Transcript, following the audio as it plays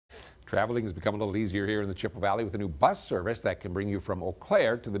Traveling has become a little easier here in the Chippewa Valley with a new bus service that can bring you from Eau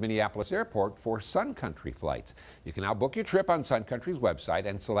Claire to the Minneapolis airport for Sun Country flights. You can now book your trip on Sun Country's website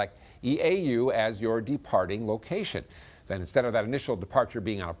and select EAU as your departing location. Then instead of that initial departure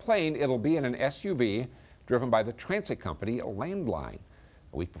being on a plane, it'll be in an SUV driven by the transit company Landline.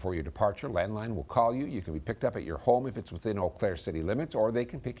 A week before your departure, Landline will call you. You can be picked up at your home if it's within Eau Claire city limits, or they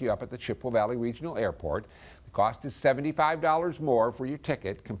can pick you up at the Chippewa Valley Regional Airport. The cost is $75 more for your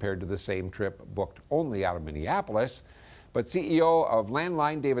ticket compared to the same trip booked only out of Minneapolis. But CEO of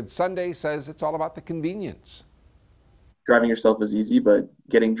Landline, David Sunday, says it's all about the convenience. Driving yourself is easy, but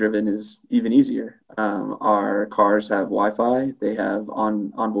getting driven is even easier. Our cars have Wi-Fi. They have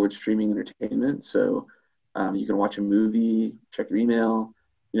onboard streaming entertainment, so you can watch a movie, check your email,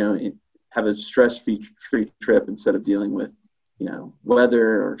 have a stress-free trip instead of dealing with,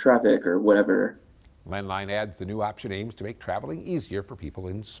 weather or traffic or whatever. Landline adds the new option aims to make traveling easier for people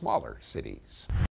in smaller cities.